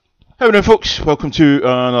How now, folks? Welcome to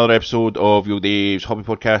another episode of Your Dave's Hobby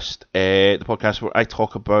Podcast, the podcast where I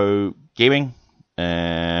talk about gaming.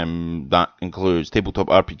 That includes tabletop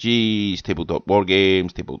RPGs, tabletop war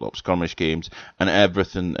games, tabletop skirmish games, and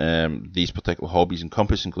everything these particular hobbies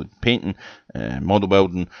encompass, including painting, model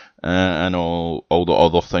building, and all the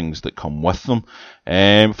other things that come with them.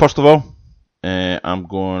 First of all, I'm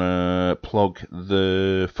going to plug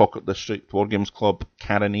the Falkirk District War Games Club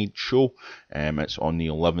Carronade show. It's on the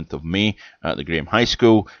 11th of May at the Graham High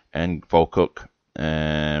School in Falkirk.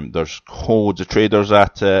 There's loads of traders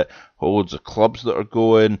at it, loads of clubs that are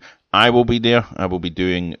going. I will be there. I will be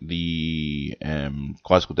doing the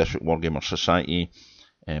Glasgow District Wargamer Society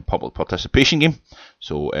public participation game.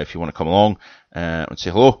 So if you want to come along and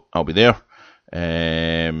say hello, I'll be there.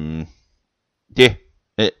 Yeah.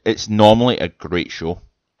 It's normally a great show.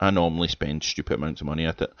 I normally spend stupid amounts of money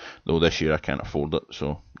at it, though this year I can't afford it.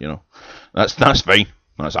 So that's fine.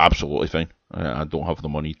 That's absolutely fine. I don't have the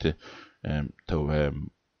money to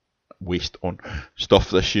waste on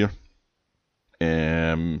stuff this year.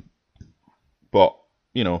 But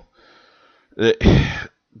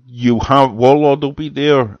you have Warlord will be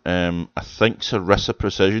there. I think Sarissa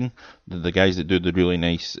Precision, the guys that do the really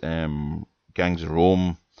nice Gangs of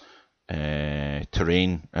Rome.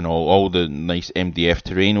 Terrain and all the nice MDF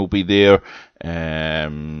terrain will be there.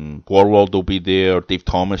 Warlord will be there. Dave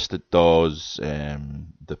Thomas that does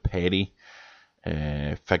the Perry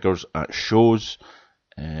figures at shows.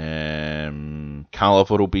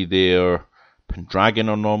 Caliver will be there. Pendragon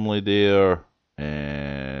are normally there.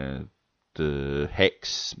 The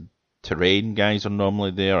Hex Terrain guys are normally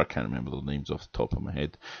there. I can't remember the names off the top of my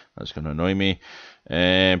head. That's going to annoy me.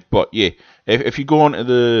 But yeah, if you go onto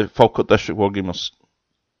the Falkirk District Wargamers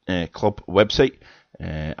Club website,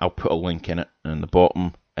 I'll put a link in it in the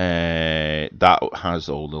bottom. That has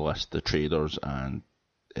all the list of traders and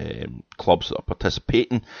clubs that are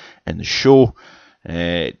participating in the show.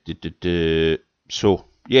 So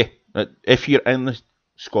yeah, if you're in the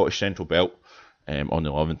Scottish Central Belt on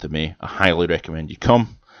the 11th of May, I highly recommend you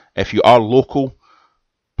come. If you are local,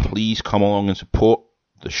 please come along and support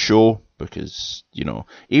the show, because,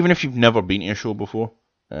 even if you've never been to a show before,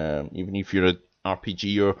 even if you're an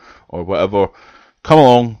RPG or whatever, come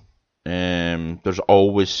along. There's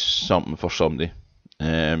always something for somebody.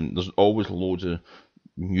 There's always loads of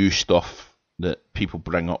new stuff that people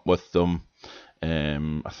bring up with them.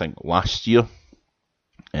 I think last year,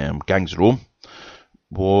 Gangs of Rome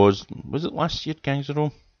was it last year, Gangs of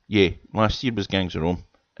Rome? Yeah, last year was Gangs of Rome.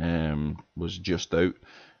 Was just out,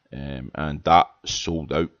 and that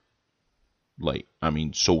sold out.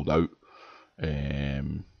 Sold out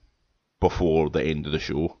before the end of the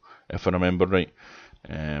show, if I remember right,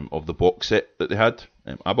 of the box set that they had.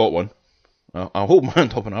 I bought one. I'll hold my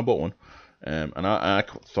hand up, and I bought one, and I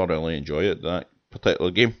thoroughly enjoy it, that particular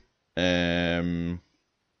game.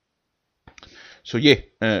 So yeah,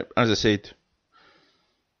 as I said,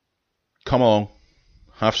 come along,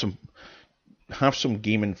 have some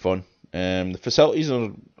gaming fun. The facilities are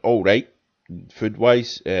all right, food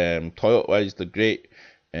wise, toilet wise, they're great.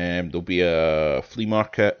 There'll be a flea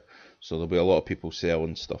market, so there'll be a lot of people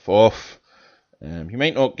selling stuff off. You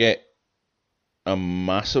might not get a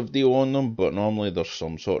massive deal on them, but normally there's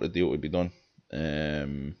some sort of deal to be done.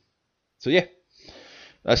 So yeah,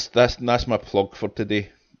 that's my plug for today.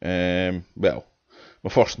 Well, my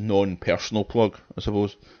first non-personal plug, I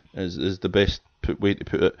suppose, is the best way to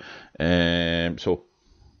put it. So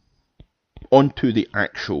on to the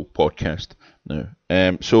actual podcast now.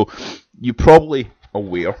 So you're probably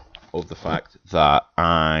aware of the fact that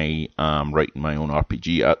I am writing my own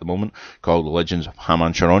RPG at the moment called The Legends of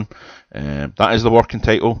Hamanshiron. That is the working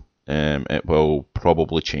title. It will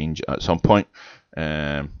probably change at some point.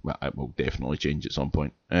 Well, it will definitely change at some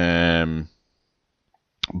point.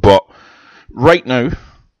 But right now,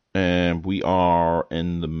 we are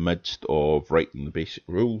in the midst of writing the basic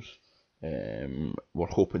rules. We're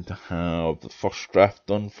hoping to have the first draft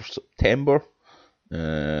done for September,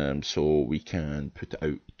 so we can put it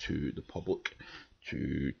out to the public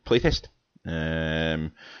to playtest.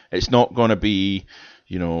 It's not going to be,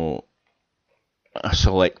 a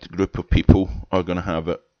select group of people are going to have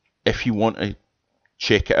it. If you want to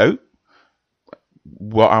check it out,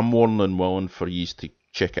 well, I'm more than willing for you to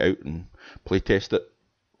check it out and playtest it.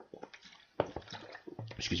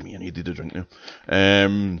 Excuse me, I needed a drink now.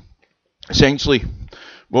 Essentially,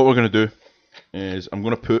 what we're going to do is I'm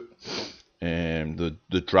going to put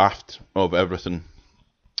the draft of everything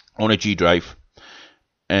on a G drive.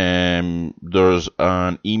 There's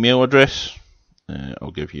an email address.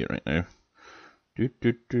 I'll give you it right now.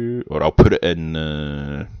 Or I'll put it in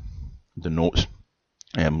the notes.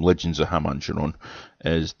 Legends of Hamanshiron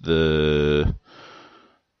is the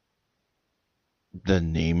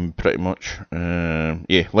name, pretty much.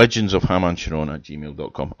 Legends of Hamanshiron at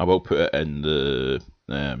gmail.com. I will put it in the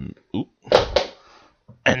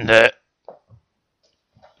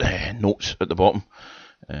notes at the bottom,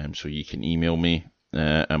 so you can email me.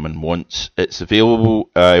 And once it's available,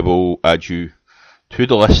 I will add you to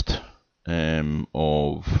the list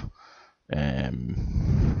of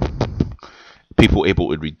people able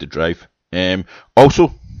to read the drive.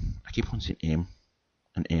 Also, I keep on saying M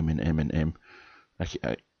and M and M and M.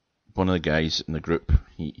 One of the guys in the group,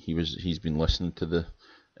 he's been listening to the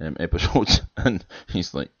episodes, and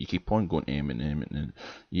he's like, you keep on going M and M and M.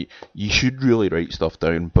 You should really write stuff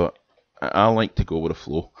down, but I like to go with the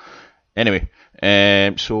flow. Anyway,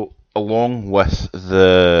 so along with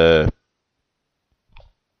the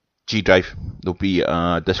G Drive, there'll be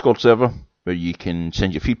a Discord server where you can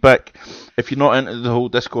send your feedback. If you're not into the whole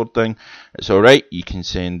Discord thing, it's alright. You can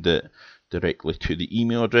send it directly to the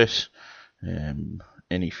email address.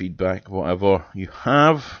 Any feedback, whatever you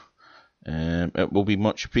have, it will be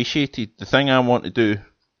much appreciated. The thing I want to do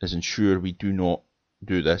is ensure we do not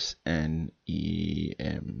do this in a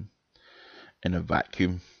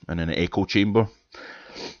vacuum and in an echo chamber.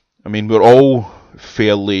 I mean, we're all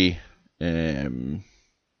fairly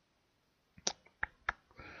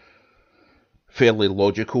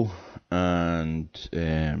logical and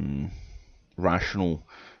rational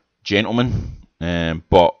gentlemen,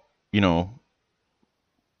 but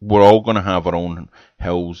we're all going to have our own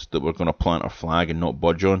hills that we're going to plant our flag and not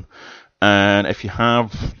budge on. And if you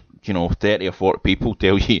have 30 or 40 people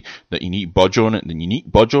tell you that you need to budge on it, then you need to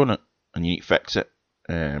budge on it and you need to fix it.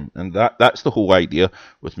 And that's the whole idea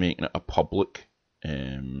with making it a public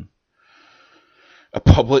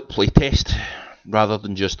playtest rather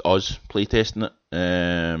than just us playtesting it.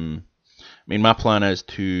 I mean, my plan is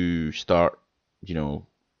to start,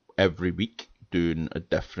 every week doing a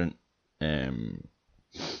different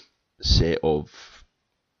set of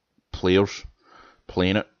players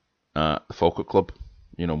playing it at the Falkirk Club.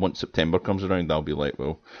 Once September comes around, I'll be like,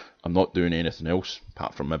 well, I'm not doing anything else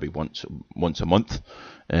apart from maybe once a month.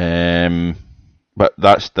 But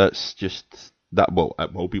that's just that. Well,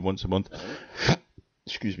 it will be once a month.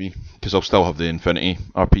 Excuse me, because I'll still have the Infinity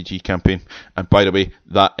RPG campaign. And by the way,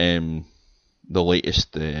 that the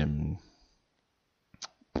latest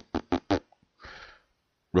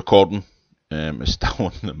recording is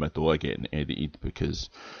still in the middle of getting edited because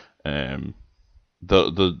the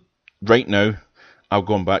right now I've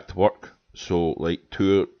gone back to work, so like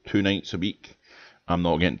two nights a week I'm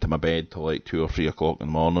not getting to my bed till like 2 or 3 o'clock in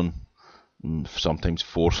the morning, sometimes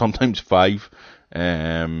 4, sometimes 5,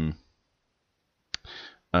 and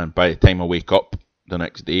by the time I wake up the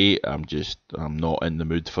next day I'm not in the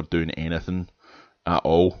mood for doing anything at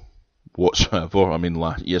all whatsoever. I mean,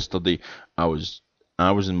 yesterday I was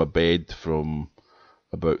in my bed from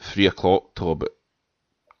about 3 o'clock till about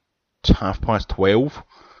 12:30,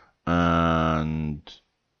 and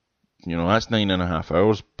that's 9.5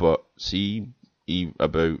 hours. But see,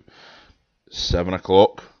 about 7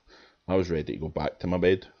 o'clock, I was ready to go back to my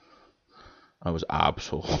bed. I was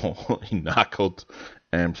absolutely knackered.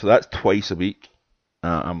 So that's twice a week.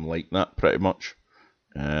 I'm like that pretty much.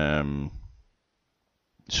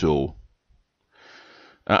 So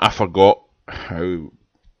I forgot how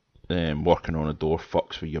working on a door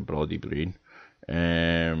fucks with your bloody brain,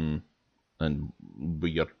 and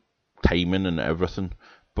with your timing and everything.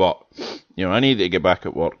 But I need to get back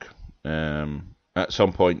at work. At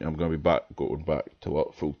some point, I'm going to be going back to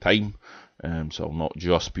work full time. So I'll not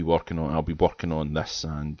just be working on. I'll be working on this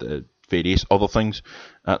and various other things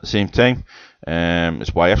at the same time.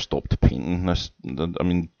 It's why I've stopped painting this. I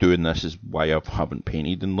mean, doing this is why I haven't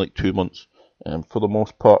painted in like 2 months, for the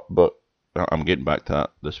most part. But I'm getting back to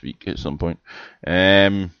that this week at some point.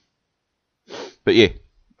 But yeah,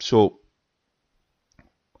 so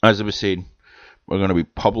as I was saying, we're going to be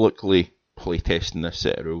publicly playtesting this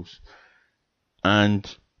set of rules,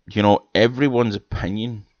 and everyone's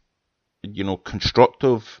opinion,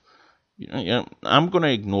 constructive. I'm going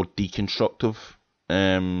to ignore deconstructive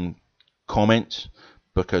comments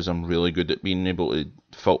because I'm really good at being able to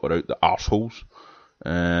filter out the arseholes.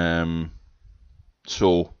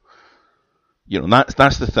 So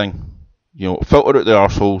that's the thing. Filter out the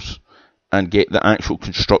arseholes and get the actual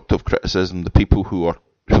constructive criticism. The people who are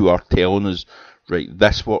telling us, right,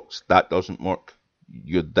 this works, that doesn't work.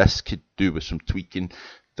 This could do with some tweaking.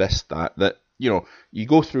 This, that. You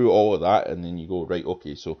go through all of that and then you go, right,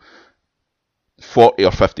 okay, so 40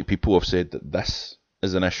 or 50 people have said that this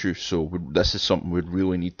is an issue, so this is something we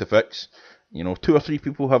really need to fix. 2 or 3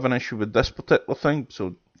 people have an issue with this particular thing,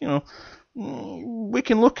 so, we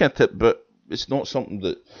can look at it, but it's not something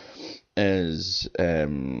that is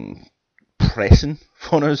pressing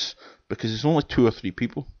for us, because it's only 2 or 3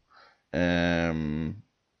 people. We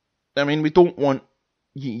don't want...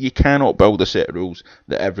 You cannot build a set of rules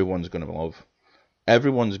that everyone's going to love.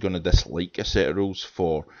 Everyone's going to dislike a set of rules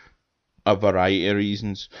for a variety of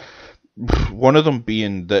reasons. One of them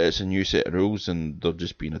being that it's a new set of rules and they're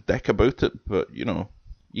just being a dick about it. But, you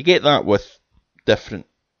get that with different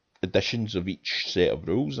editions of each set of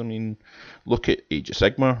rules. Look at Age of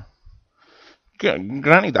Sigmar.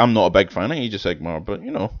 Granted, I'm not a big fan of Age of Sigmar, but,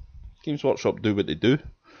 Games Workshop do what they do.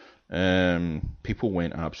 People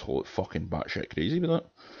went absolute fucking batshit crazy with that.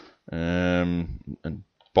 And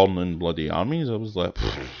burning bloody armies. I was like,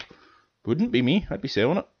 wouldn't be me. I'd be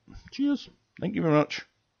selling it. Cheers. Thank you very much.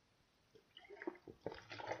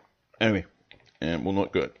 Anyway, we'll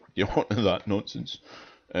not get on to that nonsense.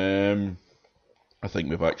 I think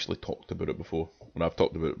we've actually talked about it before. Well, I've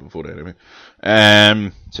talked about it before anyway.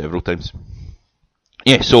 Several times.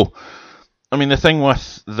 Yeah, so, the thing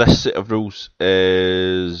with this set of rules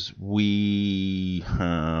is we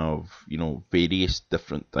have, various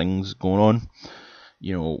different things going on.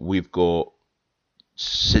 We've got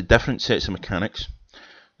different sets of mechanics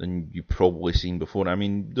than you've probably seen before.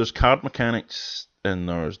 There's card mechanics and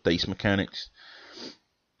there's dice mechanics.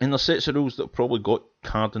 And there's sets of rules that have probably got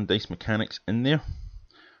card and dice mechanics in there,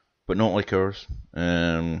 but not like ours.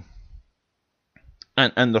 And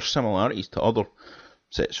there's similarities to other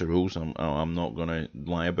sets of rules. I'm not going to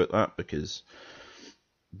lie about that, because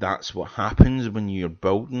that's what happens when you're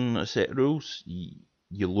building a set of rules.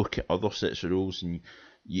 You look at other sets of rules and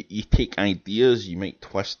you take ideas, you might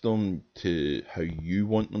twist them to how you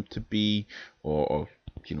want them to be, or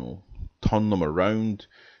turn them around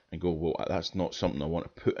and go, well, that's not something I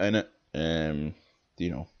want to put in it.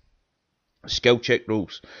 Skill check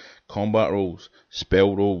rules, combat rules,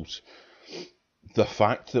 spell rules. The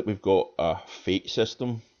fact that we've got a fate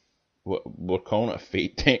system, we're calling it a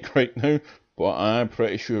fate deck right now, but I'm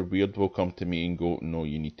pretty sure Weird will come to me and go, no,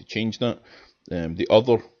 you need to change that. The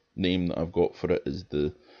other name that I've got for it is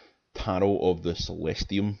the Tarot of the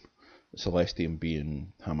Celestium. The Celestium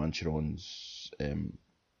being Hamanshiron's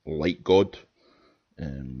light god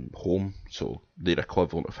home, so their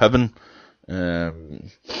equivalent of heaven.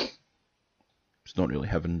 It's not really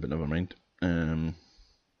heaven, but never mind.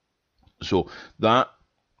 So that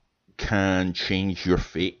can change your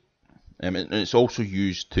fate. And it's also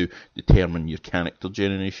used to determine your character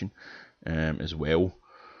generation as well.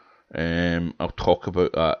 I'll talk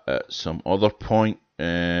about that at some other point.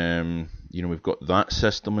 We've got that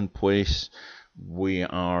system in place. We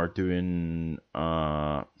are doing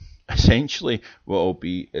essentially what will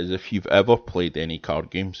be as if you've ever played any card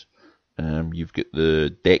games. You've got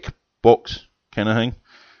the deck box kind of thing.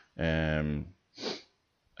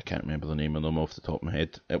 I can't remember the name of them off the top of my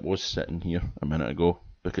head. It was sitting here a minute ago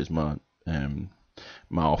because my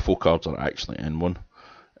awful cards are actually in one.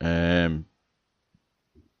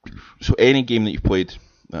 So any game that you've played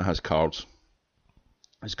that has cards,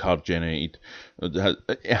 is card generated,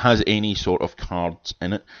 it has any sort of cards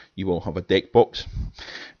in it, you will have a deck box.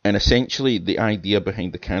 And essentially the idea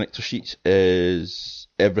behind the character sheets is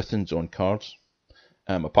everything's on cards,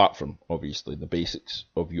 apart from obviously the basics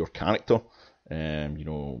of your character,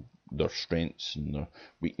 their strengths and their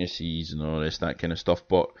weaknesses and all this, that kind of stuff.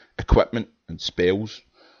 But equipment and spells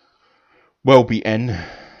will be in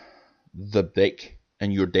the deck,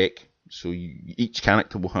 in your deck. So each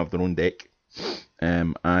character will have their own deck,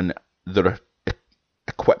 and their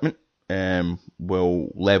equipment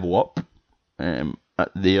will level up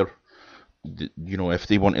at their, if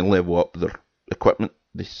they want to level up their equipment,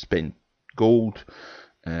 they spend gold,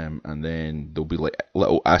 and then there'll be like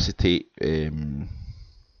little acetate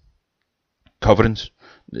coverings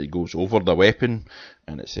that goes over the weapon,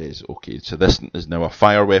 and it says, okay, so this is now a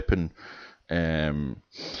fire weapon,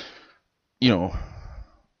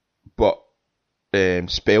 but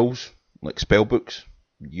spells, like spell books,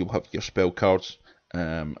 you'll have your spell cards,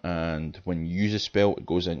 and when you use a spell, it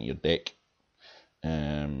goes into your deck,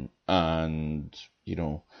 and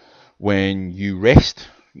when you rest,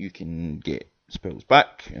 you can get spells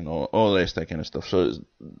back and all the rest of that kind of stuff. So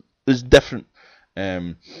it's different.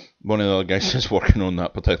 One of the other guys is working on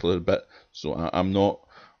that particular bit, so I'm not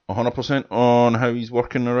 100% on how he's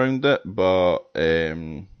working around it, but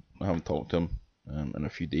I haven't talked to him in a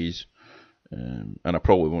few days, and I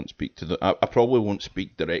probably won't speak to I probably won't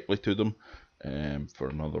speak directly to them for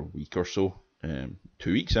another week or so, 2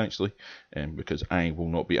 weeks actually, because I will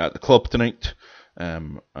not be at the club tonight.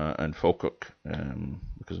 and Falkirk,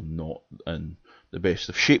 because I'm not in the best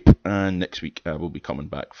of shape. And next week I will be coming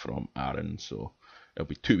back from Arran, so it'll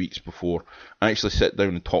be 2 weeks before I actually sit down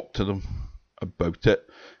and talk to them about it.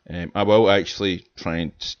 I will actually try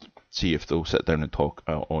and see if they'll sit down and talk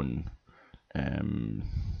on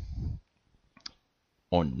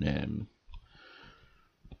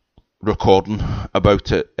recording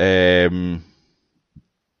about it, and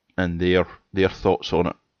their thoughts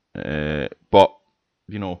on it. But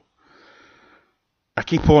you know, I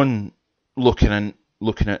keep on looking at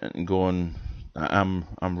it and going, I'm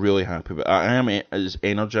really happy, but I am as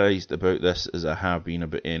energized about this as I have been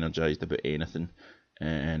energized about anything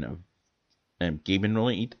and gaming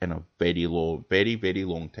related in a very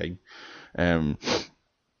long time.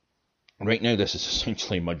 Right now, this is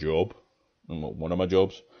essentially my job, one of my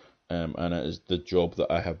jobs, and it is the job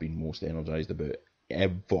that I have been most energized about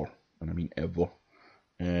ever, and I mean ever.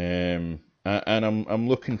 And I'm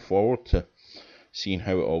looking forward to seeing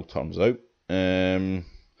how it all turns out. The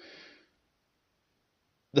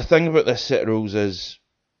thing about this set of rules is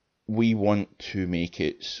we want to make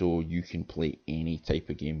it so you can play any type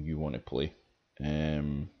of game you want to play.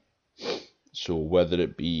 So whether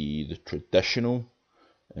it be the traditional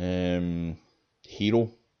hero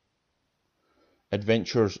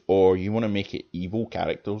adventures, or you want to make it evil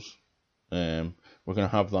characters, we're going to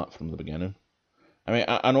have that from the beginning. I mean,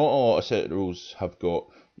 I know a lot of set of rules have got,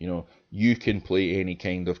 you can play any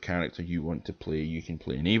kind of character you want to play. You can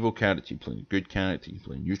play an evil character, you can play a good character, you can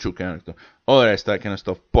play a neutral character, all the rest of that kind of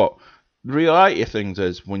stuff. But the reality of things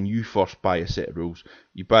is, when you first buy a set of rules,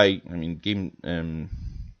 you buy, Games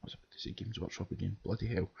Workshop again, bloody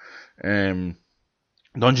hell.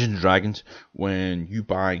 Dungeons & Dragons, when you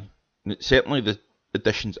buy, certainly the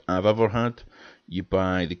editions I've ever had, you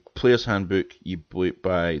buy the Player's Handbook, you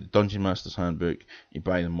buy the Dungeon Master's Handbook, you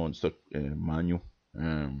buy the Monster Manual,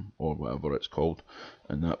 or whatever it's called,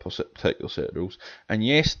 in that particular set of rules. And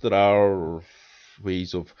yes, there are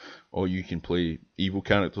ways of, you can play evil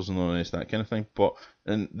characters and all this, that kind of thing, but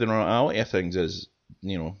the reality of things is,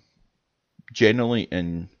 generally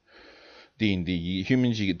in D&D, you get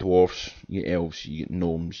humans, you get dwarfs, you get elves, you get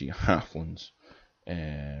gnomes, you get halflings,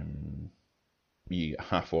 you get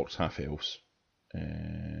half orcs, half elves. I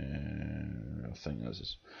think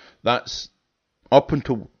that's up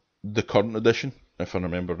until the current edition, if I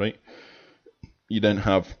remember right. You didn't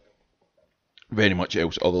have very much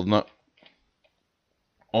else other than that.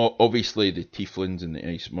 Obviously, the Tieflings and the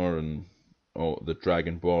Icemore and the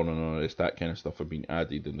Dragonborn and all this, that kind of stuff have been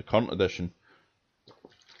added in the current edition.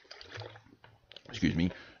 Excuse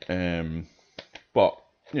me. But,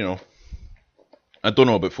 I don't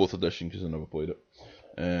know about 4th edition because I never played it.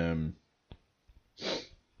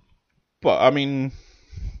 But,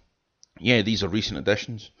 these are recent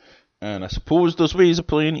additions. And I suppose there's ways of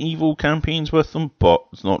playing evil campaigns with them, but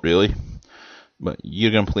it's not really. But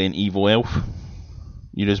you're going to play an evil elf.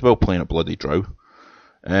 You're as well playing a bloody drow.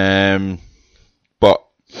 But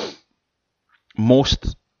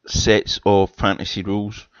most sets of fantasy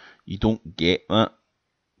rules, you don't get that.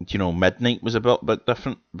 Midnight was a bit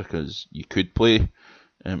different, because you could play,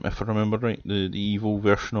 if I remember right, the evil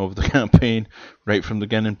version of the campaign right from the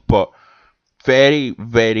beginning. But very,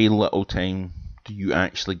 very little time do you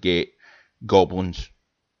actually get goblins,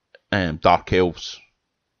 dark elves,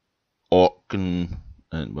 orcs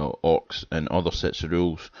and other sets of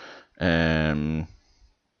rules. Evil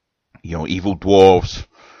dwarves,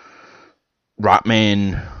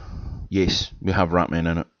 ratmen. Yes, we have ratmen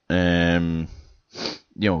in it.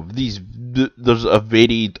 There's a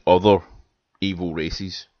varied other evil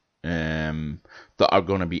races that are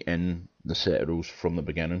going to be in the set of rules from the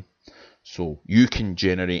beginning. So you can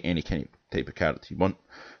generate any kind of type of character you want,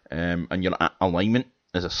 and your alignment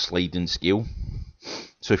is a sliding scale.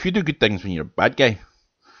 So if you do good things when you're a bad guy,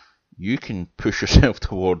 you can push yourself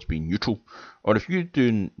towards being neutral. Or if you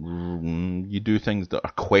do things that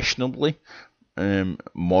are questionably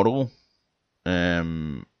moral,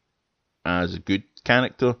 as a good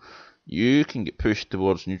character, you can get pushed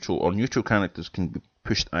towards neutral, or neutral characters can be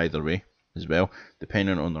pushed either way as well,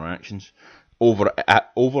 depending on their actions over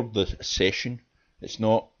the session. It's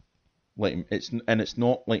not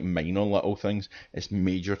like minor little things. It's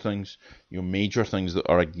major things. Major things that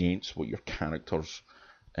are against what your character's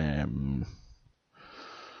kind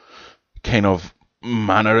of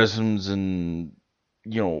mannerisms and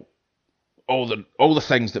all the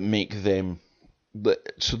things that make them.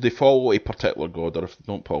 So they follow a particular god, or if they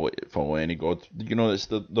don't follow any god, it's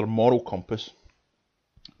their moral compass.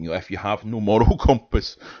 If you have no moral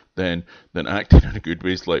compass, then acting in a good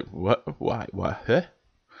way is like, what, why, huh?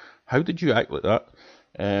 How did you act like that?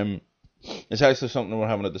 It's actually something we're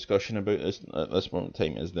having a discussion about at this moment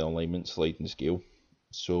in time, is the alignment sliding scale.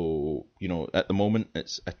 So, at the moment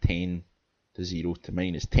it's a 10 to 0 to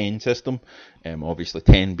 -10 system. Obviously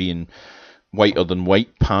 10 being whiter than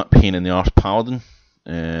white, pain in the arse paladin,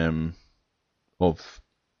 of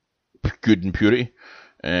good and purity,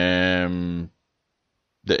 that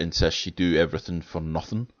insists you do everything for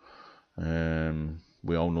nothing.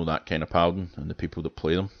 We all know that kind of paladin and the people that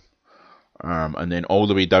play them. And then all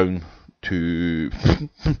the way down to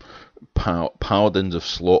paladins of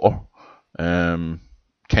slaughter,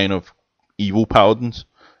 kind of evil paladins,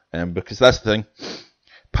 because that's the thing.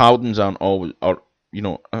 Paladins aren't always,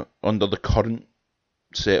 under the current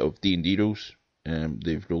set of D&D rules,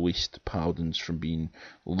 they've released paladins from being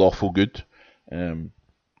lawful good.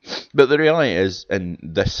 But the reality is, in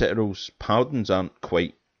this set of rules, paladins aren't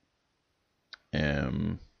quite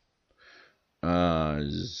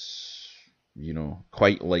as,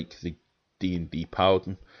 quite like the D&D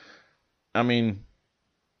paladin. I mean,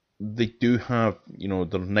 they do have,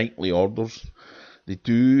 their knightly orders. They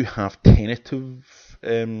do have tentative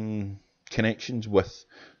connections with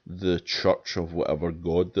the church of whatever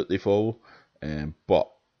god that they follow, but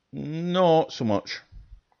not so much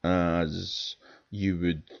as you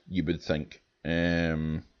would think.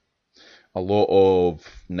 A lot of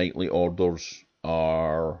knightly orders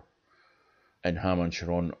in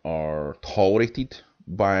Hamanshiron are tolerated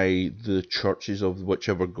by the churches of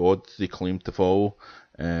whichever god they claim to follow,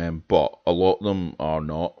 but a lot of them are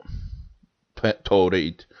not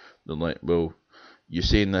tolerated. They're like, well, you're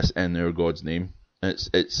saying this in our god's name.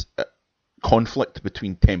 It's a conflict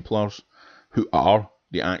between Templars, who are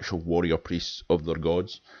the actual warrior priests of their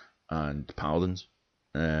gods, and paladins.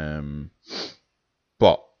 But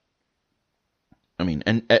I mean,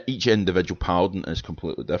 each individual paladin is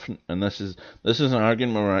completely different, and this is an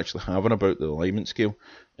argument we're actually having about the alignment scale.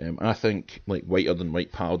 I think like whiter than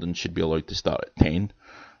white paladins should be allowed to start at 10,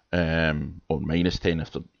 or -10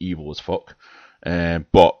 if they're evil as fuck.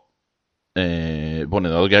 But one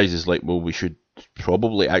of the other guys is like, well, we should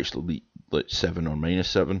probably actually like 7 or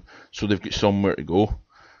 -7, so they've got somewhere to go.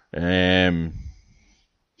 And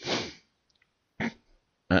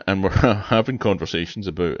we're having conversations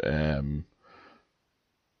about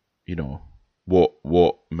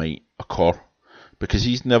what might occur, because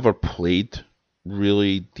he's never played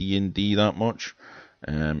really D&D that much.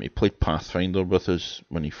 He played Pathfinder with us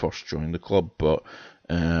when he first joined the club, but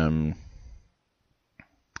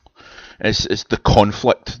it's the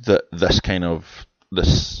conflict that this kind of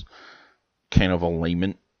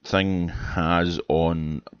alignment thing has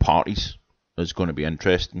on parties is going to be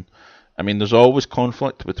interesting. I mean, there's always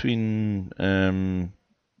conflict between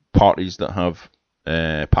parties that have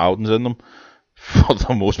paladins in them, for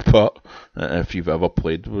the most part. If you've ever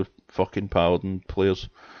played with fucking paladin players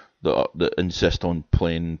that insist on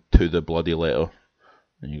playing to the bloody letter,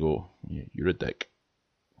 and you go, you're a dick.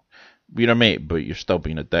 You're a mate, but you're still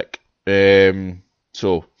being a dick.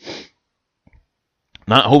 So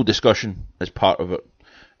that whole discussion is part of it.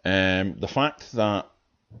 The fact that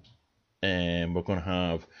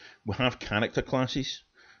we have character classes,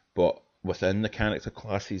 but within the character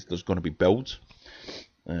classes there's going to be builds.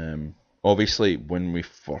 Obviously, when we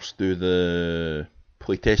first do the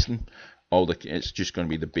playtesting, it's just going to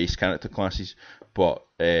be the base character classes. But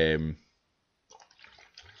I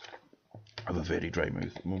have a very dry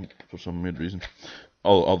mouth at the moment for some weird reason.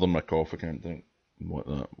 Other than my cough, I can't think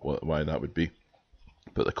why that would be.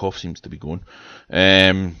 But the cough seems to be going.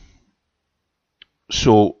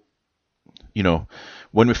 So,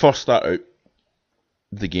 when we first start out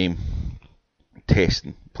the game,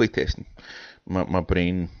 playtesting, my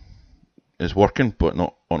brain is working, but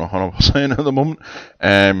not on 100% at the moment.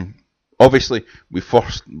 Obviously,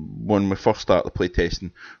 when we first start the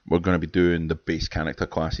playtesting, we're going to be doing the base character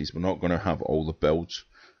classes. We're not going to have all the builds,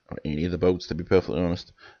 or any of the builds, to be perfectly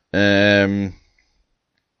honest.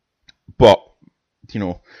 But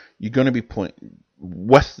you're going to be playing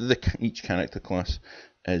with each character class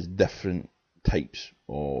is different types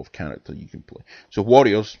of character you can play. So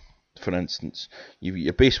warriors, for instance, you've got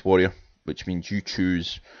your base warrior, which means you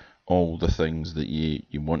choose all the things that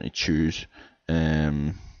you want to choose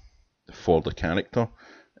for the character.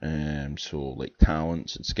 So like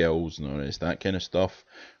talents and skills and all this, that kind of stuff.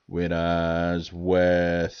 Whereas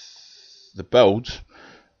with the builds,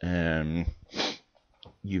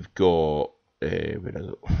 you've got where is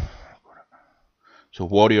it? So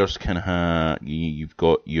warriors can have, you've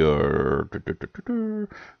got your,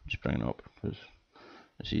 just bring it up because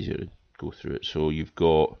it's easier to go through it. So you've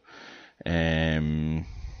got where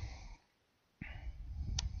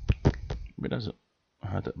is it? I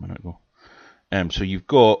had it a minute ago. So you've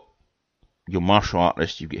got your martial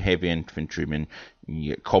artist, you've got heavy infantryman, you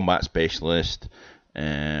get combat specialist,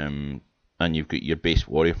 and you've got your base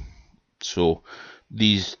warrior. So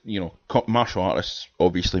these, martial artists,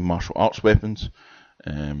 obviously martial arts weapons,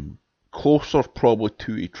 closer probably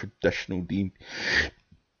to a traditional D&D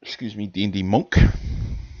monk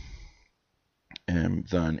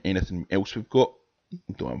than anything else we've got.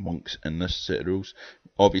 We don't have monks in this set of rules.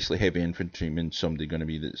 Obviously, heavy infantryman, somebody going to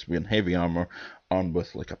be that's wearing heavy armour, armed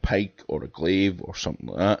with like a pike or a glaive or something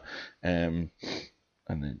like that, and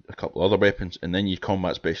then a couple of other weapons. And then your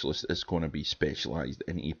combat specialist is going to be specialised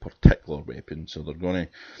in a particular weapon, so they're going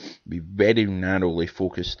to be very narrowly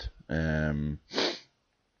focused, in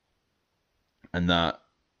that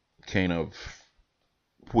kind of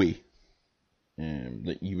way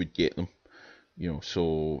that you would get them.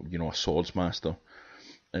 So a swords master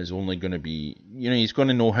is only going to be, he's going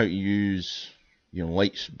to know how to use,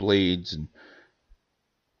 light blades and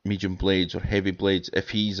medium blades or heavy blades.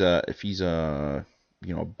 If he's a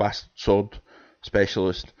bastard sword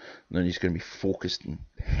specialist, then he's going to be focused and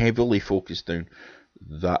heavily focused down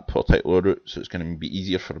that particular route, so it's going to be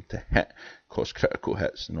easier for him to hit, cause critical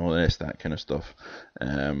hits and all this, that kind of stuff.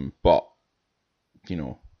 But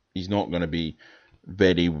he's not going to be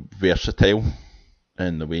very versatile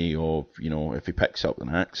in the way of, if he picks up an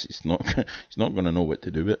axe, he's not going to know what to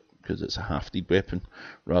do with it, because it's a hafted weapon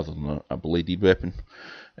rather than a bladed weapon.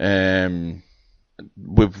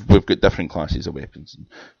 We've got different classes of weapons,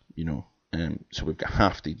 so we've got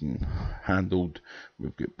hafted and handled,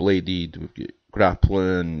 we've got bladed, we've got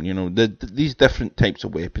grappling, these different types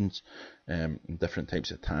of weapons, and different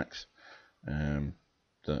types of attacks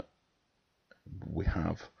that we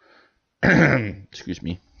have. Excuse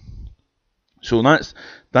me. So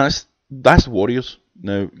that's warriors.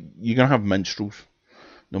 Now you're gonna have minstrels.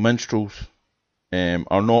 Now minstrels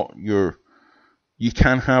are not your. You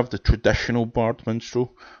can have the traditional bard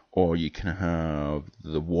minstrel, or you can have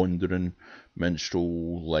the wandering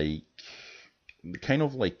minstrel, like kind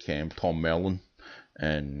of like Tom Merlin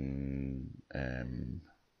in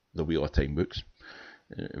the Wheel of Time books.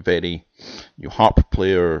 Very harp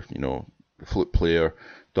player, flute player,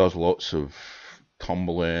 does lots of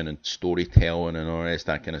tumbling and storytelling and all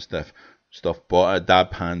that kind of stuff, but a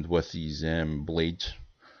dab hand with these blades.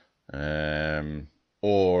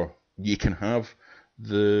 Or you can have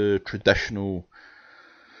the traditional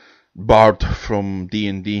bard from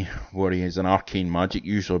D&D, where he is an arcane magic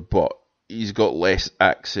user, but he's got less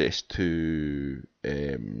access to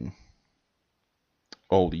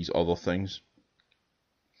all these other things,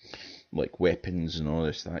 like weapons and all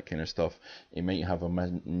that kind of stuff. He might have a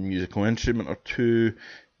musical instrument or two,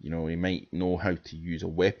 he might know how to use a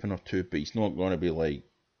weapon or two, but he's not going to be like,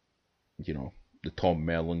 the Tom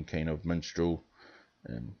Merlin kind of minstrel.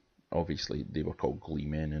 Obviously, they were called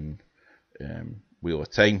gleemen in Wheel of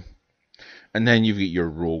Time. And then you've got your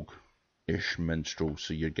rogue-ish minstrel,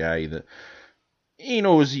 so your guy that he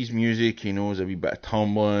knows his music, he knows a wee bit of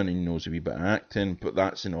tumbling, he knows a wee bit of acting, but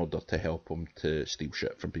that's in order to help him to steal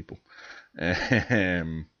shit from people.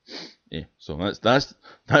 So that's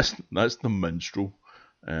the minstrel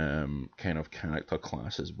kind of character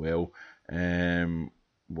class as well.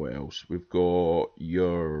 What else? We've got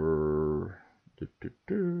your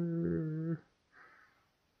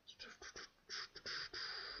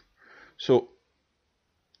so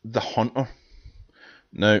the hunter.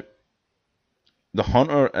 Now the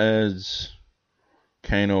hunter is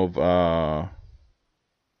kind of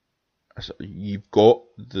you've got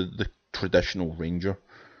the traditional ranger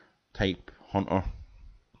type hunter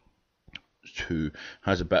who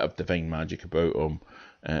has a bit of divine magic about him,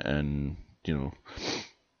 and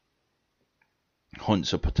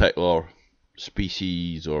hunts a particular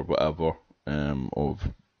species or whatever of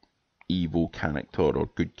evil character or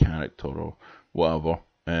good character or whatever.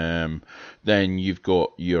 Then you've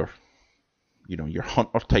got your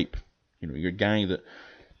hunter type, your guy that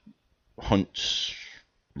hunts,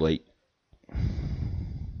 like,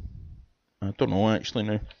 I don't know actually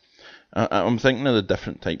now. I'm thinking of the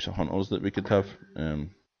different types of hunters that we could have.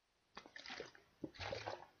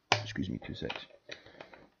 Excuse me 2 seconds.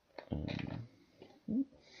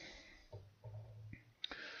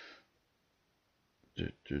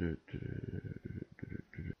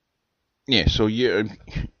 Yeah, so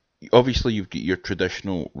obviously you've got your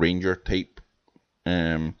traditional ranger type,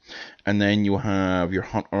 and then you have your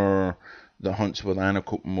hunter that hunts with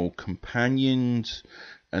animal companions,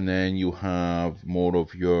 and then you have more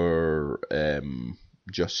of your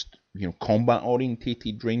just combat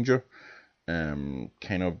orientated ranger,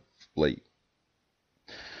 kind of like,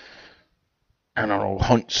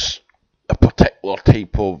 hunts a particular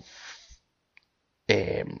type of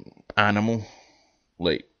animal,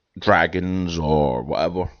 like dragons or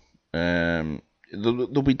whatever.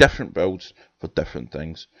 There'll be different builds for different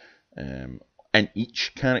things in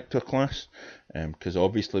each character class, because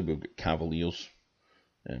obviously we've got cavaliers,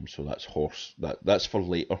 so that's horse. That's for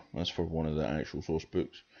later. That's for one of the actual source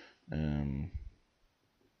books.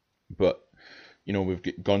 But we've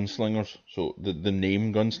got gunslingers. So the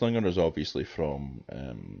name gunslinger is obviously from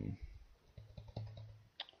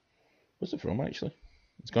what's it from actually?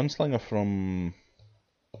 It's gunslinger from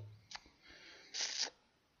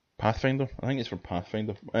Pathfinder. I think it's from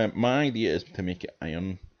Pathfinder. My idea is to make it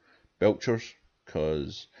iron belchers,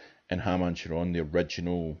 because in Hamanshiron, the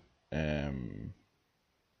original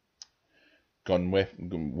gun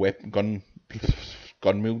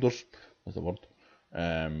wielders, that's the word,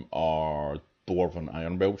 are dwarven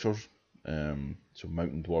iron belchers. So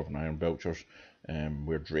mountain dwarven iron belchers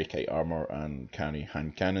wear Drakeite armor and carry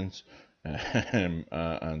hand cannons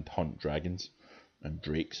and hunt dragons and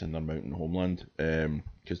drakes in their mountain homeland,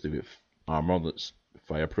 because they've got armor that's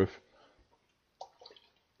fireproof,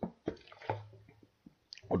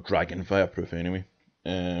 or dragon fireproof anyway,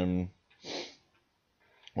 or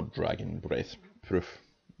dragon breath proof,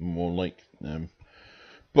 more like.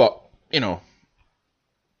 But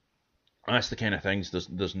that's the kind of things.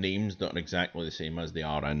 There's names that are exactly the same as they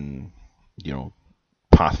are in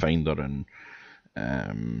Pathfinder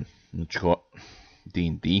and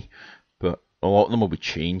D&D, but a lot of them will be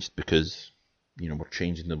changed because we're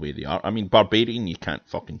changing the way they are. I mean, barbarian you can't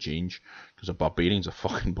fucking change, because a barbarian's a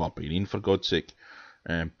fucking barbarian, for God's sake.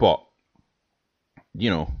 But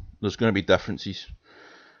there's going to be differences.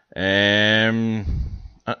 I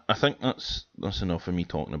think that's enough of me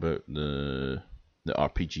talking about the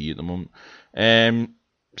RPG at the moment.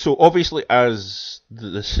 So obviously, as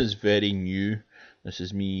this is very new, this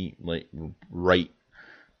is me like right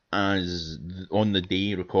as on the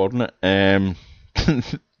day recording it.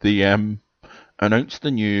 They announced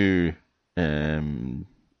the new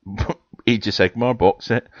Age of Sigmar box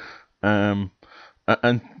set, and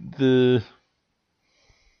the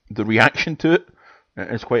reaction to it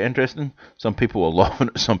is quite interesting. Some people are loving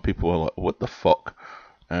it, some people are like, "What the fuck?"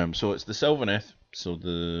 So it's the Sylvaneth, so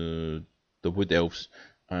the Wood Elves,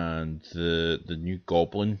 and the new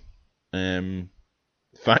Goblin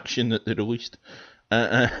faction that they released,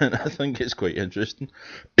 and I think it's quite interesting.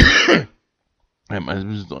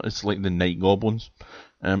 It's like the Night Goblins.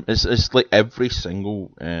 It's like every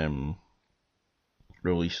single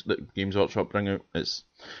release that Games Workshop bring out. There's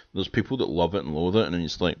people that love it and loathe it, and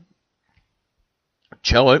it's like,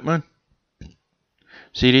 chill out, man.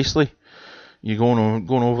 Seriously, you're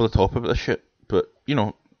going over the top about this shit. But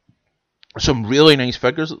some really nice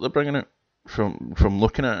figures that they're bringing out from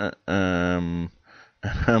looking at it. And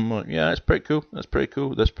I'm like, yeah, it's pretty cool. That's pretty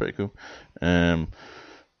cool. That's pretty cool.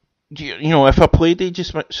 If I played Age of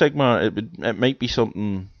Sigmar, it might be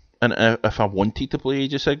something. And if I wanted to play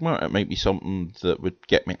Age of Sigmar, it might be something that would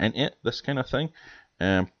get me into it. This kind of thing.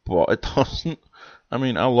 But it doesn't. I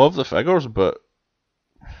mean, I love the figures, but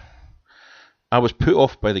I was put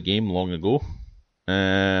off by the game long ago.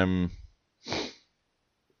 And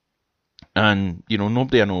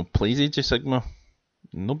nobody I know plays Age of Sigmar.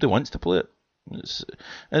 Nobody wants to play it.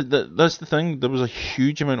 That's the thing. There was a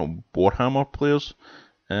huge amount of Warhammer players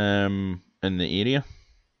in the area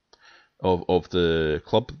of the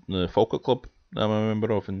club, the Falkirk Club that I'm a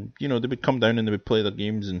member of, and they would come down and they would play their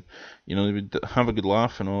games, and they would have a good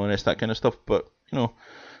laugh and all the rest, that kind of stuff. But a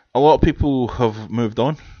lot of people have moved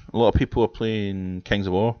on. A lot of people are playing Kings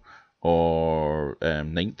of War or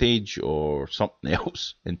Ninth Age or something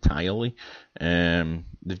else entirely.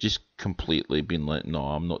 They've just completely been like, no,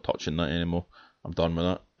 I'm not touching that anymore. I'm done with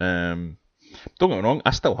that. Don't get me wrong,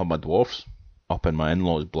 I still have my dwarfs up in my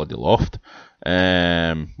in-laws' bloody loft,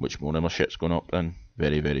 which more of my shit's going up in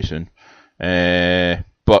very, very soon.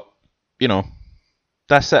 But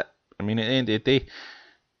that's it. I mean, at the end of the day,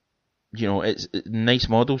 it's nice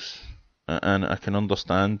models, and I can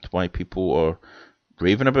understand why people are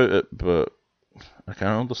raving about it, but I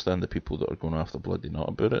can't understand the people that are going after bloody nut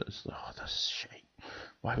about it. It's like, oh, this is shit.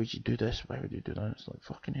 Why would you do this? Why would you do that? It's like,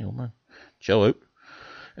 fucking hell, man. Chill out.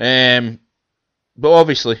 But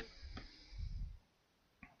obviously,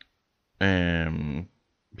 I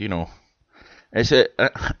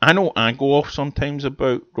know I go off sometimes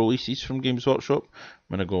about releases from Games Workshop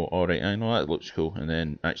when I go, alright, I know that looks cool, and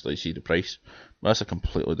then actually see the price. That's a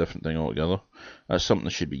completely different thing altogether. That's something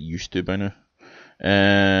I should be used to by now.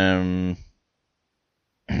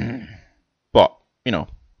 But,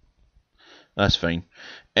 that's fine.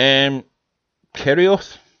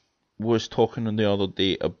 Kerioth was talking the other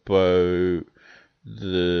day about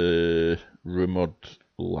the rumoured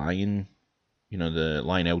Lion, the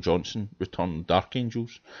Lionel Johnson Return Dark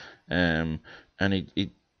Angels, and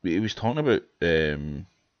he was talking about.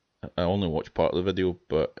 I only watched part of the video,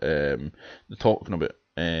 but they're talking about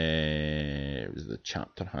it was the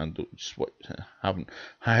chapter handle how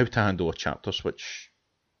to handle a chapter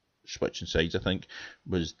switching sides. I think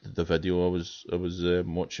was the video I was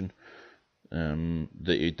watching that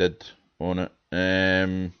he did on it.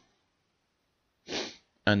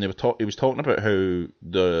 And he was talking about how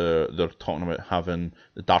they're talking about having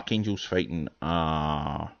the Dark Angels fighting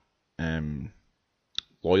a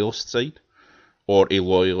loyalist side, or a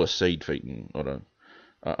loyalist side fighting, or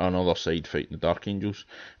another side fighting the Dark Angels.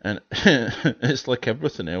 And it's like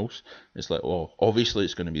everything else. It's like, well, obviously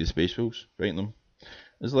it's going to be the Space Wolves fighting them.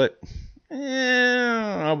 It's like,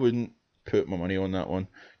 I wouldn't put my money on that one,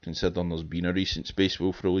 considering there's been a recent Space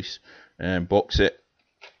Wolf release box set.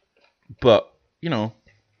 But,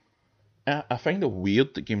 I find it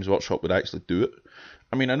weird that Games Workshop would actually do it.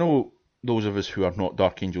 I mean, I know those of us who are not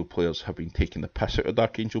Dark Angel players have been taking the piss out of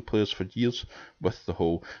Dark Angel players for years with the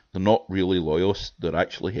whole, they're not really loyalists, they're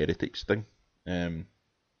actually heretics thing.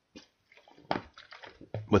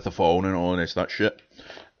 With the Fallen and all this, that shit.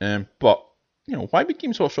 But, why would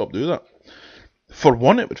Games Workshop do that? For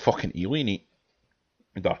one, it would fucking alienate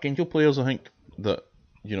Dark Angel players, I think, that,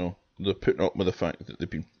 they're putting up with the fact that they've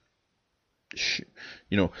been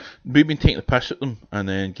we've been taking the piss at them, and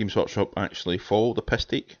then Games Workshop actually follow the piss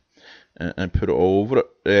take and put it all over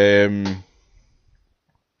it.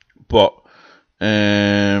 But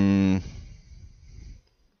 2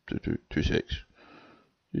 secs.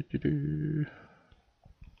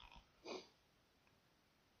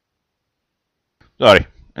 Sorry.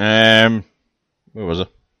 Where was I?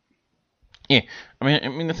 Yeah, I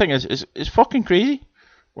mean the thing is, it's fucking crazy.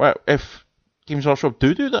 Well, if Games Workshop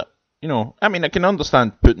do that. I mean, I can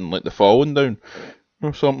understand putting like the Fallen down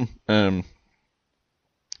or something. It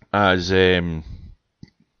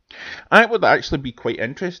would actually be quite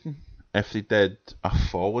interesting if they did a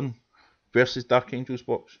Fallen versus Dark Angels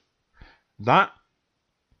box. That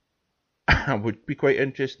would be quite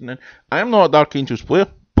interesting. And I am not a Dark Angels player,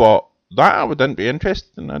 but that I wouldn't be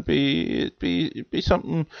interested in. It'd be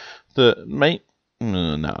something that might.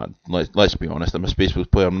 Nah, let's be honest, I'm a Space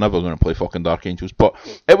Wolves player, I'm never going to play fucking Dark Angels, but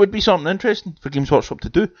it would be something interesting for Games Workshop to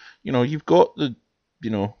do. You've got the,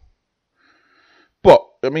 but,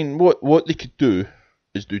 I mean, what they could do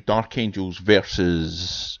is do Dark Angels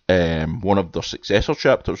versus one of their successor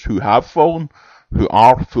chapters who have fallen, who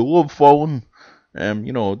are full of fallen.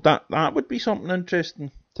 That would be something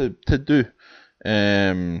interesting to do.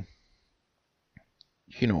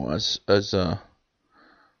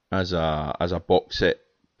 As a box set,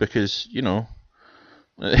 because at the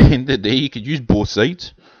end of the day you could use both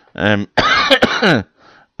sides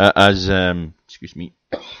excuse me.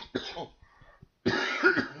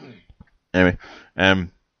 Anyway,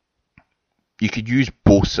 you could use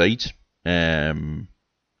both sides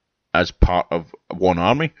as part of one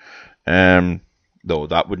army, though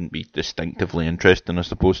that wouldn't be distinctively interesting, I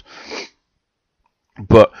suppose.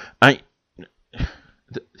 But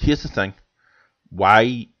here's the thing: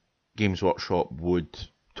 why Games Workshop would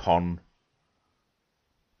turn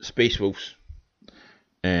Space Wolves,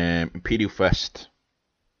 Imperial Fist,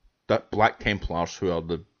 that Black Templars, who are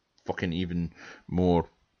the fucking even more,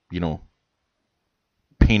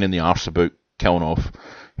 pain in the arse about killing off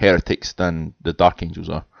heretics than the Dark Angels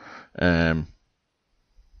are. Though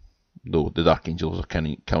the Dark Angels are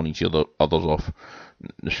killing each others off.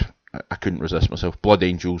 I couldn't resist myself. Blood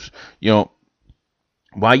Angels,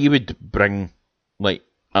 why you would bring like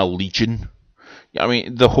a Legion. I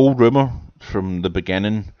mean, the whole rumour from the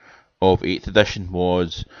beginning of 8th edition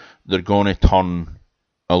was they're going to turn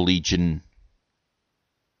a Legion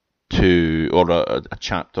or a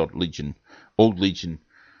chapter Legion, old Legion,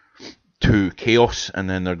 to Chaos, and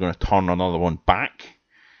then they're going to turn another one back.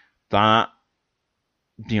 That,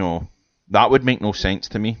 that would make no sense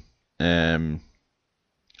to me. I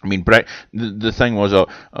mean, the thing was,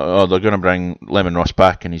 they're going to bring Lemon Russ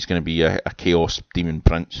back, and he's going to be a Chaos Demon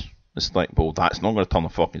Prince. It's like, well, that's not going to turn the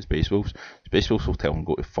fucking Space Wolves. Space Wolves will tell him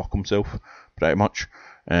go to fuck himself, pretty much.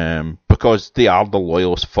 Because they are the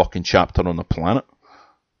loyalist fucking chapter on the planet.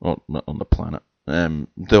 Well, not on the planet. They're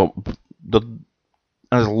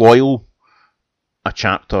as loyal a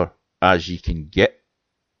chapter as you can get.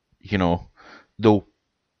 They'll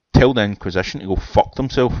tell the Inquisition to go fuck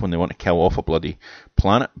themselves when they want to kill off a bloody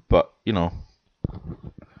planet, but, and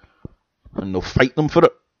they'll fight them for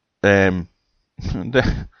it. At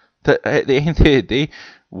the end of the day,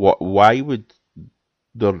 why would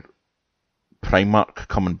their Primarch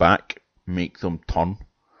coming back make them turn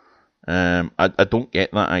I don't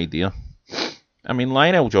get that idea. I mean,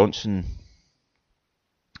 Lionel Johnson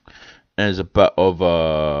is a bit of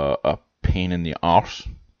a pain in the arse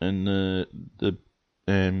in the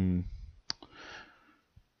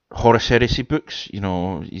Horus Heresy books. You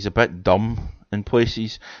know, he's a bit dumb in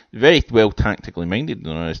places. Very well tactically minded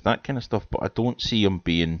and that kind of stuff, but I don't see him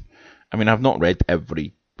being... I mean, I've not read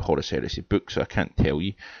every Horus Heresy book, so I can't tell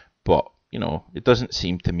you, but, you know, it doesn't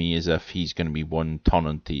seem to me as if he's going to be one turn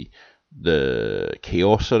into the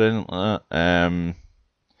Chaos or anything like that.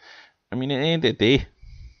 I mean, at the end of the day,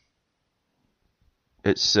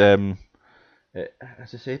 it's, as I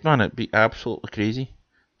said, man, it'd be absolutely crazy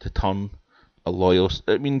to turn a Loyalist...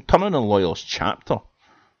 I mean, turning a Loyalist chapter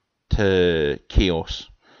to Chaos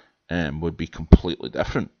would be completely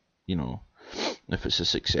different, you know, if it's a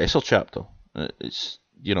successor chapter. It's,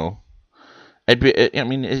 you know, it'd be, I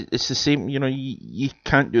mean, it's the same, you know, you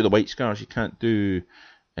can't do the White Scars, you can't do,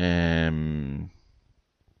 you know,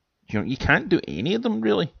 you can't do any of them,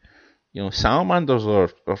 really. You know, Salamanders are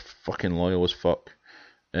fucking loyal as fuck.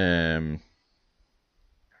 I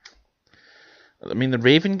mean, the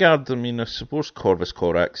Raven Guard, I mean, I suppose Corvus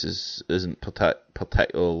Corax isn't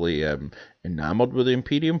particularly enamoured with the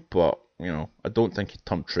Imperium, but, you know, I don't think he'd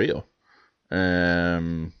turn traitor.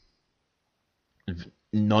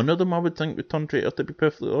 None of them, I would think, would turn traitor, to be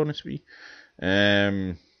perfectly honest with you.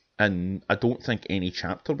 And I don't think any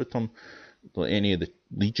chapter would turn, like any of the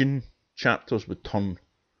Legion chapters would turn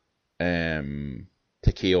to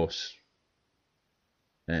Chaos.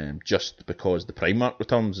 Just because the Primarch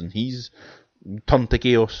returns and he's turned to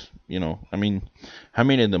Chaos, you know. I mean, how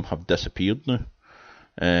many of them have disappeared now?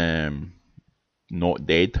 Not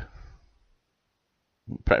dead.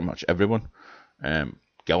 Pretty much everyone.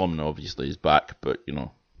 Gilliman obviously is back, but, you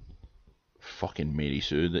know, fucking Mary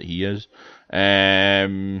Sue that he is.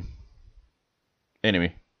 Anyway,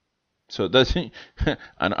 so that's... and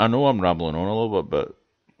I know I'm rambling on a little bit, but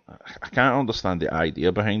I can't understand the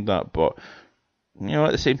idea behind that, but, you know,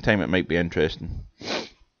 at the same time it might be interesting.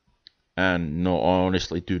 And no, I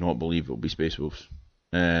honestly do not believe it'll be Space Wolves.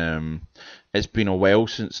 It's been a while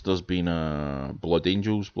since there's been a Blood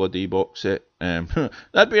Angels bloody box set.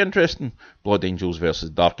 That'd be interesting. Blood Angels versus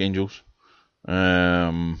Dark Angels.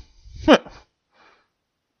 The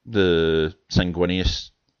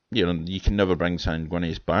Sanguinius, you know, you can never bring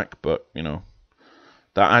Sanguinius back, but, you know,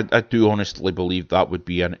 that I do honestly believe that would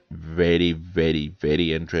be a very, very,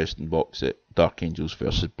 very interesting box set. Dark Angels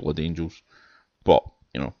versus Blood Angels. But,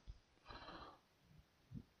 you know,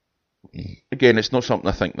 again, it's not something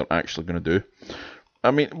I think they're actually going to do.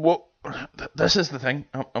 I mean, what? This is the thing.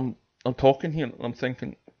 I'm talking here. I'm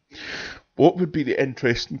thinking, what would be the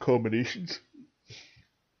interesting combinations?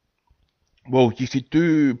 Well, you could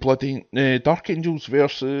do bloody Dark Angels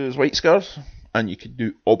versus White Scars, and you could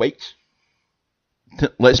do all bikes.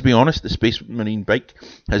 Let's be honest, the Space Marine bike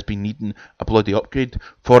has been needing a bloody upgrade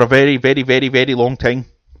for a very, very, very, very long time.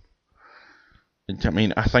 I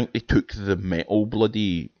mean, I think they took the metal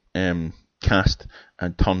bloody cast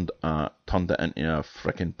and turned it into a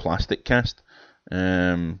freaking plastic cast,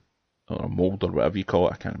 or a mould or whatever you call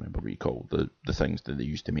it. I can't remember what you call the things that they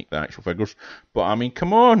used to make the actual figures. But I mean,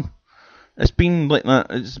 come on, it's been like that.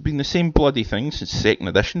 It's been the same bloody thing since second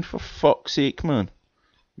edition. For fuck's sake, man,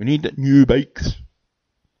 we need new bikes.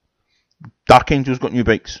 Dark Angel's got new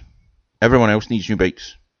bikes. Everyone else needs new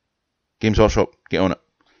bikes. Games Workshop, get on it.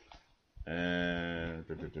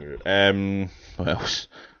 What else?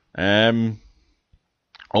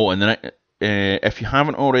 Oh, and then if you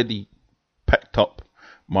haven't already picked up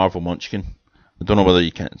Marvel Munchkin, I don't know whether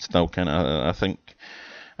you can still can. I think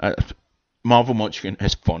Marvel Munchkin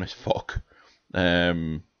is fun as fuck.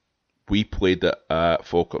 We played it at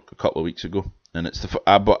Falkirk a couple of weeks ago, and it's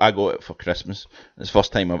I got it for Christmas. It's the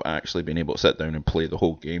first time I've actually been able to sit down and play the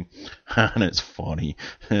whole game, and it's funny.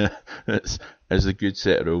 it's a good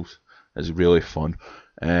set of rules. It's really fun.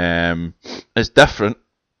 It's different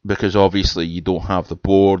because obviously you don't have the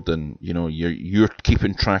board, and you know you're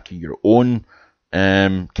keeping track of your own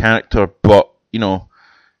character. But you know,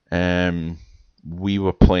 we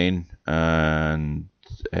were playing, and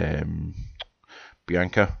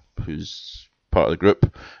Bianca, who's part of the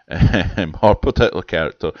group, her particular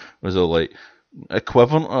character was like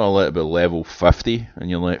equivalent to a little bit level 50, and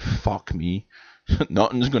you're like, fuck me,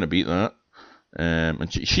 nothing's going to beat that.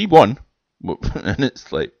 And she won, and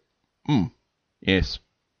it's like, yes,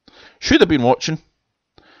 should have been watching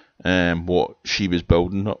what she was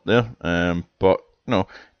building up there, but you know,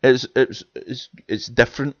 it's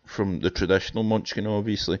different from the traditional Munchkin,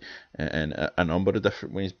 obviously, in a number of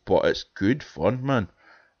different ways, but it's good fun, man.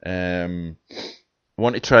 I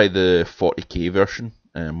want to try the 40k version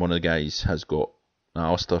One of the guys has got,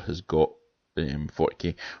 Alistair has got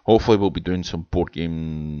 40k. Hopefully we'll be doing some board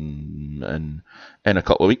game in a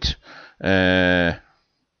couple of weeks, and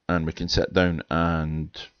we can sit down and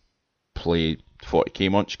play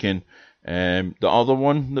 40k Munchkin. The other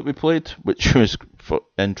one that we played, which was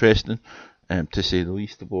interesting, to say the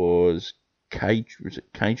least, was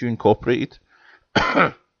Kaiju Incorporated.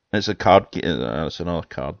 It's a card game. It's another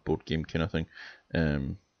cardboard game kind of thing.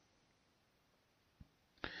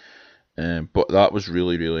 But that was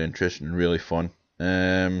really, really interesting and really fun.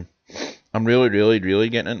 I'm really, really, really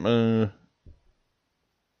getting into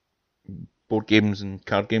board games and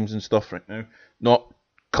card games and stuff right now. Not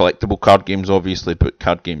collectible card games, obviously, but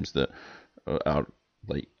card games that are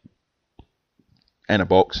like in a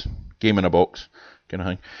box, game in a box kind of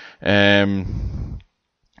thing.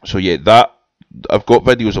 So yeah, that I've got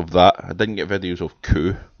videos of that. I didn't get videos of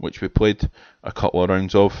Coup, which we played a couple of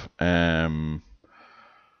rounds of.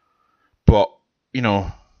 But you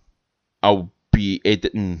know, I'll be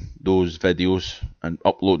editing those videos and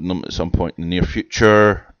uploading them at some point in the near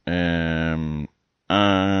future. And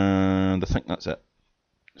I think that's it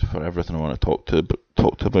for everything I want to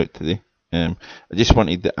talk about today. I just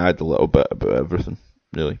wanted to add a little bit about everything,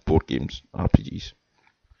 really. Board games, RPGs,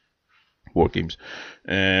 war games.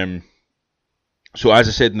 So as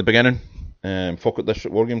I said in the beginning, Falkirk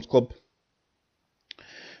District War Games Club,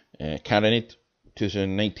 Carronade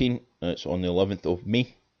 2019. It's on the 11th of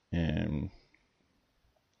May.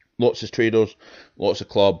 Lots of traders, lots of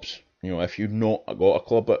clubs. You know, if you've not got a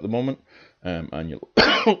club at the moment, and you're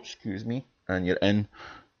excuse me, and you're in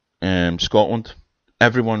Scotland,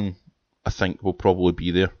 everyone I think will probably be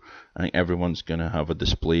there. I think everyone's going to have a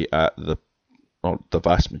display at the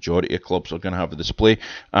vast majority of clubs are going to have a display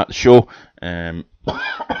at the show.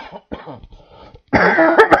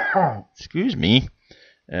 Excuse me.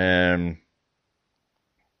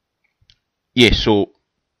 Yeah, so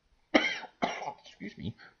excuse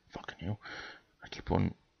me. Fucking hell. I keep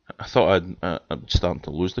on. I thought I'd starting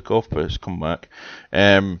to lose the cough, but it's come back.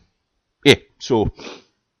 Yeah, so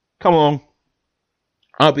come along.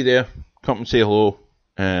 I'll be there. Come and say hello.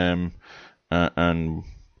 And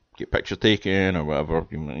get picture taken or whatever.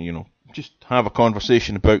 You know, just have a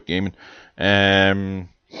conversation about gaming.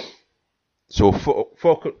 So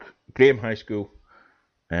Falkirk Graham High School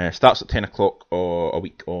starts at 10 o'clock a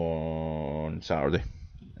week on Saturday.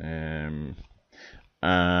 And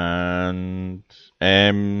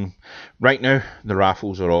right now the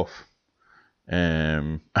raffles are off.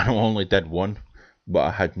 I only did one, but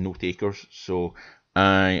I had no takers, so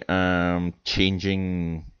I am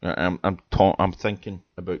changing. I'm thinking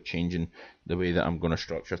about changing the way that I'm going to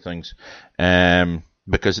structure things,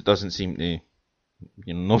 because it doesn't seem to,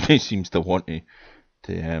 you know, nobody seems to want to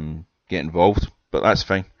get involved, but that's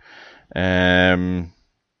fine.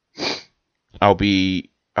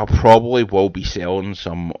 I'll probably will be selling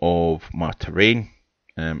some of my terrain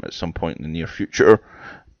at some point in the near future,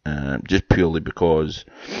 just purely because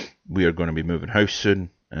we are going to be moving house soon,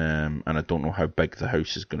 and I don't know how big the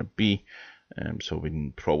house is going to be, so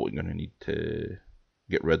we're probably going to need to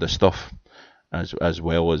get rid of stuff as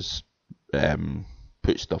well as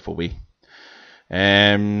put stuff away.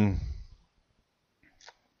 As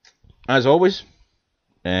always,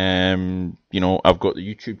 you know, I've got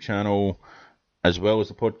the YouTube channel as well as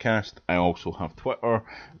the podcast. I also have Twitter,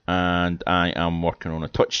 and I am working on a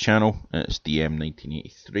Twitch channel. It's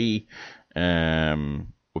DM1983.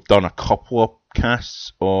 We've done a couple of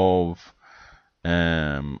casts of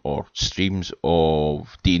or streams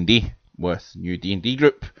of D&D with new D&D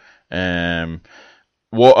group.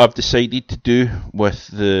 What I've decided to do with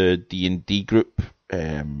the D&D group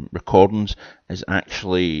recordings is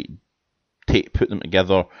actually put them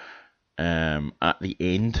together at the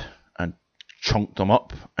end and chunk them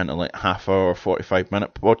up into like half hour,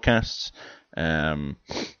 45-minute podcasts.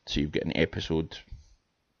 So you get an episode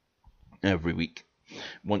every week.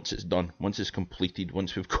 Once it's done, once it's completed,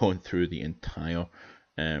 once we've gone through the entire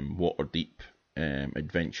Waterdeep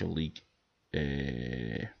Adventure League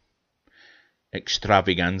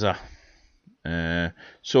extravaganza.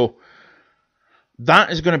 So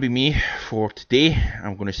that is going to be me for today.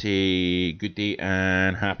 I'm going to say good day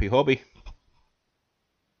and happy hobby.